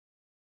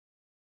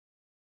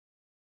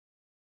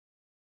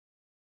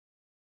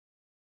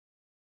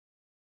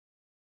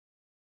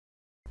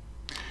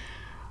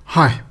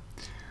Hi.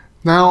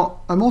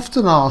 Now, I'm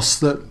often asked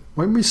that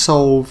when we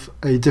solve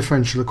a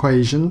differential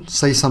equation,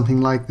 say something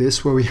like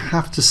this, where we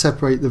have to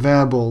separate the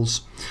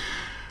variables,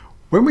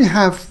 when we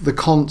have the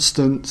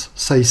constant,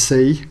 say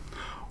c,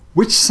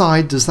 which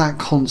side does that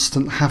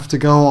constant have to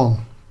go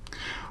on?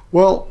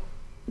 Well,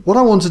 what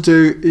I want to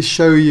do is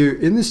show you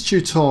in this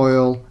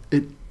tutorial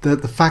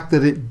the fact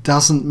that it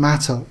doesn't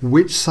matter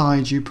which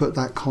side you put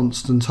that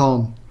constant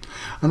on.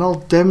 And I'll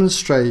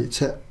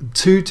demonstrate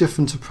two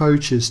different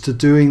approaches to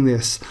doing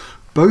this.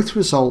 Both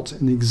result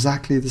in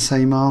exactly the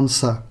same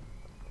answer.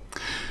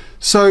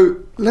 So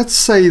let's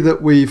say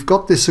that we've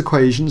got this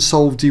equation,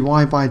 solve dy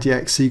by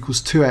dx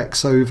equals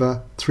 2x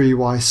over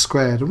 3y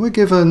squared, and we're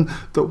given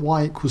that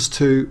y equals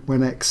 2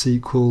 when x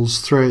equals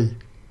 3.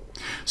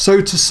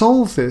 So to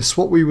solve this,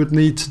 what we would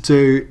need to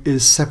do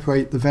is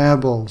separate the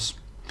variables.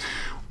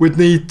 We'd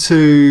need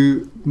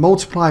to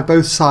multiply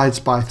both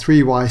sides by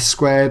 3y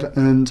squared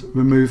and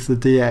remove the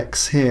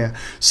dx here.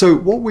 So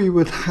what we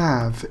would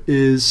have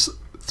is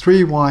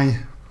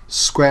 3y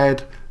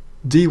squared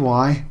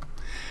dy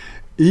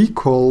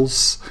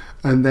equals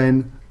and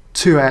then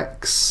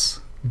 2x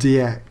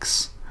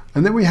dx,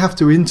 and then we have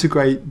to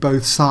integrate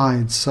both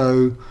sides,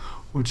 so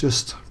we'll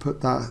just put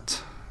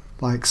that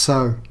like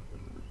so.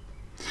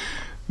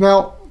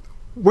 Now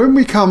when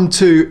we come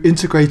to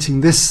integrating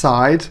this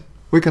side,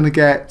 we're going to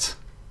get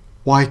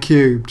y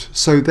cubed,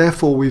 so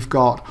therefore we've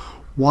got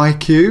y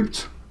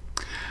cubed,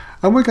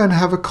 and we're going to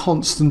have a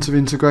constant of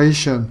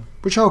integration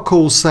which I'll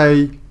call,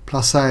 say,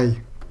 plus a.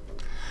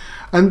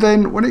 And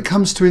then when it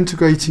comes to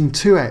integrating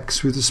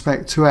 2x with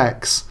respect to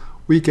x,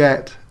 we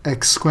get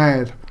x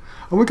squared.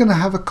 And we're going to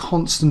have a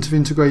constant of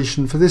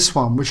integration for this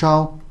one, which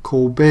I'll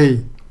call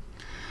b.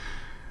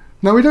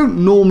 Now we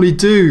don't normally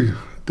do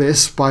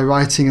this by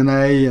writing an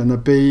a and a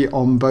b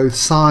on both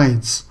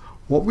sides.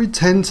 What we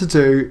tend to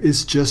do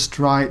is just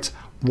write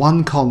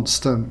one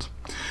constant.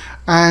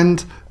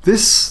 And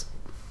this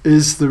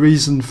is the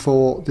reason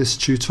for this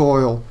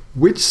tutorial.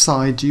 Which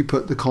side do you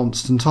put the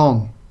constant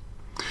on?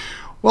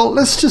 Well,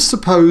 let's just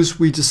suppose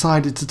we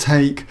decided to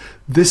take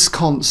this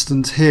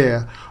constant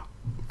here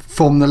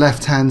from the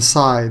left-hand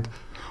side.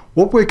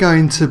 What we're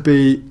going to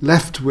be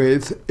left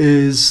with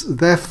is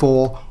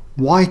therefore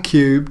y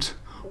cubed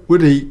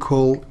would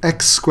equal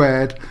x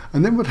squared,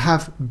 and then would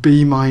have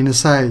b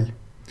minus a.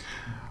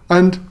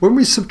 And when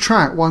we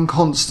subtract one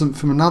constant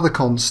from another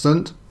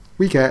constant,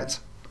 we get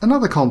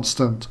another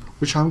constant,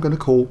 which I'm going to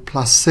call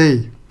plus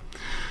c.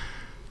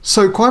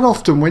 So quite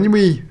often when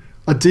we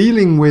are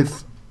dealing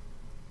with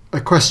a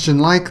question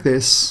like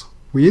this,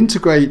 we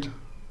integrate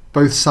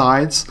both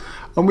sides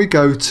and we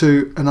go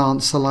to an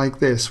answer like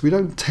this. We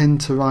don't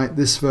tend to write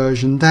this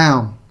version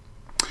down.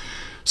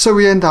 So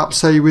we end up,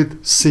 say,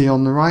 with c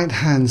on the right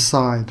hand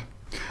side,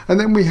 and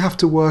then we have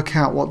to work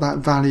out what that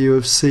value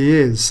of c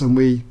is, and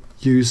we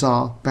use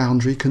our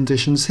boundary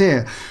conditions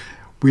here.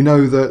 We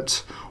know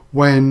that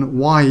when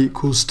y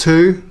equals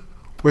 2,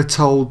 we're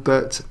told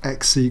that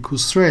x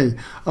equals 3,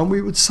 and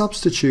we would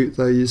substitute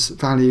these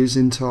values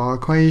into our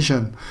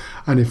equation.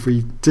 And if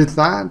we did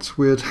that,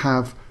 we'd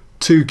have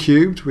 2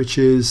 cubed, which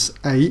is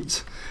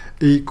 8,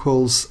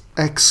 equals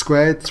x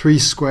squared, 3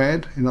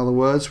 squared, in other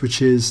words,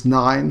 which is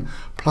 9,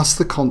 plus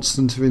the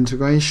constant of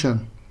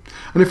integration.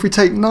 And if we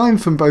take 9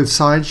 from both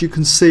sides, you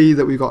can see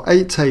that we've got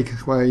 8 take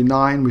away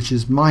 9, which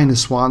is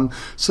minus 1,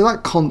 so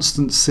that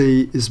constant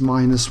c is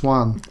minus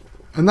 1.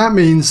 And that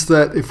means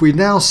that if we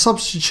now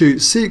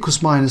substitute c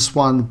equals minus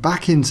 1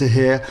 back into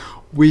here,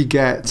 we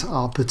get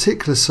our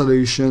particular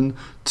solution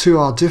to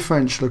our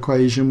differential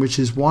equation, which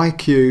is y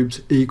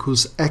cubed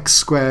equals x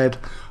squared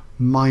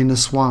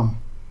minus 1.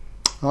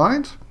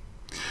 Alright?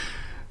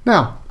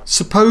 Now,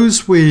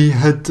 suppose we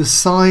had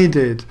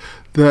decided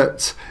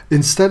that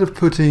instead of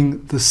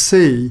putting the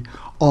c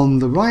on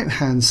the right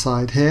hand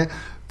side here,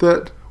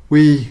 that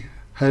we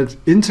had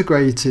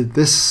integrated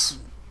this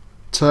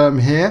term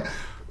here,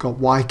 got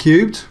y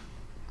cubed,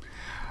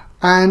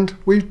 and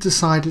we've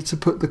decided to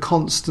put the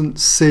constant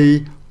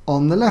c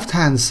on the left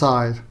hand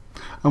side,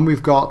 and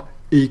we've got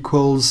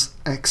equals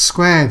x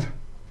squared.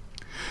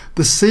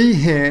 The c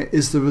here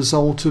is the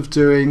result of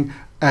doing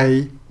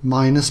a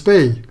minus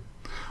b.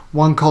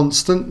 One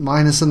constant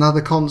minus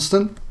another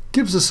constant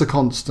gives us a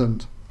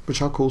constant,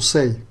 which I'll call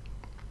c.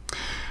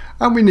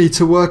 And we need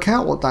to work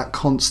out what that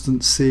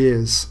constant c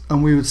is,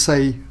 and we would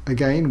say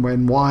again,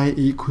 when y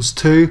equals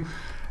 2,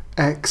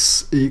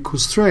 x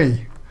equals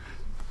 3.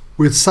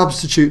 We'd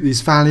substitute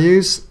these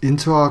values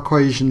into our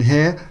equation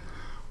here.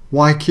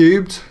 Y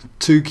cubed,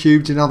 2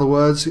 cubed in other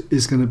words,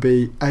 is going to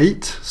be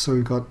 8, so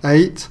we've got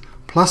 8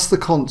 plus the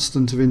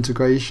constant of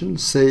integration,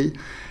 c,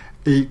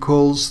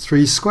 equals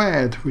 3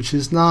 squared, which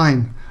is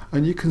 9.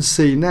 And you can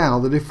see now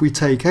that if we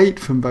take 8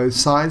 from both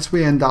sides,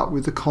 we end up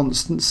with the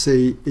constant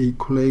c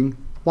equaling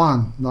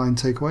 1, 9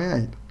 take away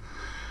 8.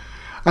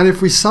 And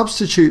if we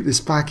substitute this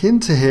back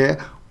into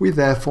here, we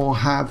therefore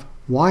have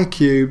y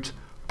cubed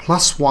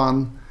plus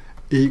 1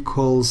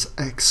 equals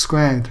x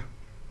squared.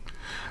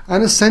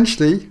 And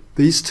essentially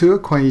these two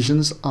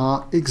equations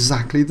are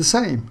exactly the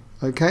same.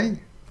 Okay,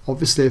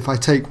 Obviously, if I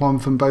take one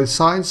from both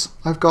sides,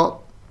 I've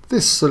got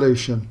this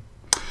solution.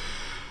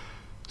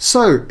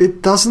 So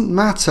it doesn't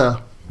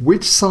matter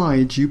which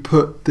side you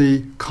put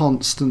the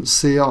constant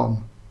c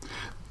on.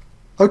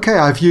 Okay,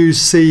 I've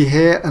used c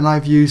here and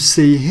I've used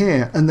c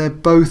here, and they're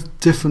both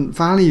different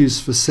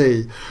values for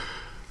c.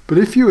 But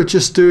if you were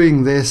just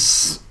doing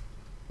this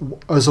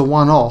as a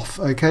one-off,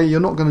 okay,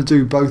 you're not going to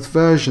do both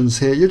versions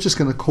here, you're just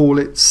going to call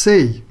it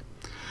c.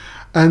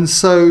 And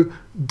so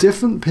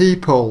different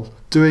people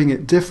doing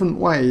it different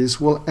ways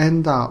will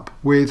end up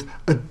with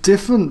a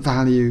different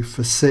value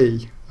for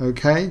c.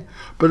 Okay,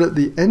 but at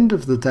the end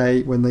of the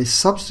day, when they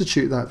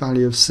substitute that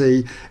value of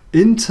c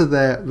into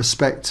their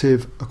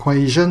respective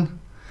equation,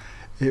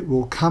 it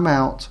will come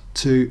out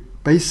to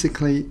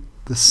basically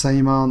the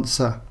same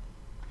answer.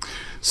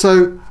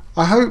 So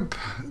I hope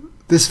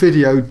this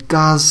video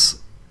does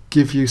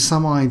give you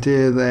some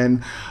idea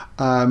then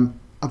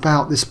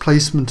about this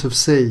placement of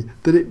c,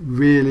 that it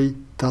really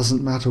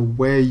doesn't matter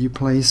where you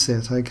place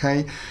it.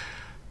 Okay,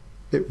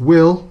 it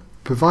will,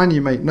 providing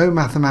you make no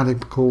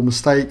mathematical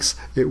mistakes,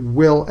 it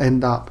will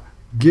end up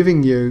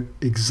giving you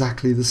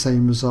exactly the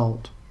same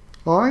result.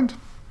 All right?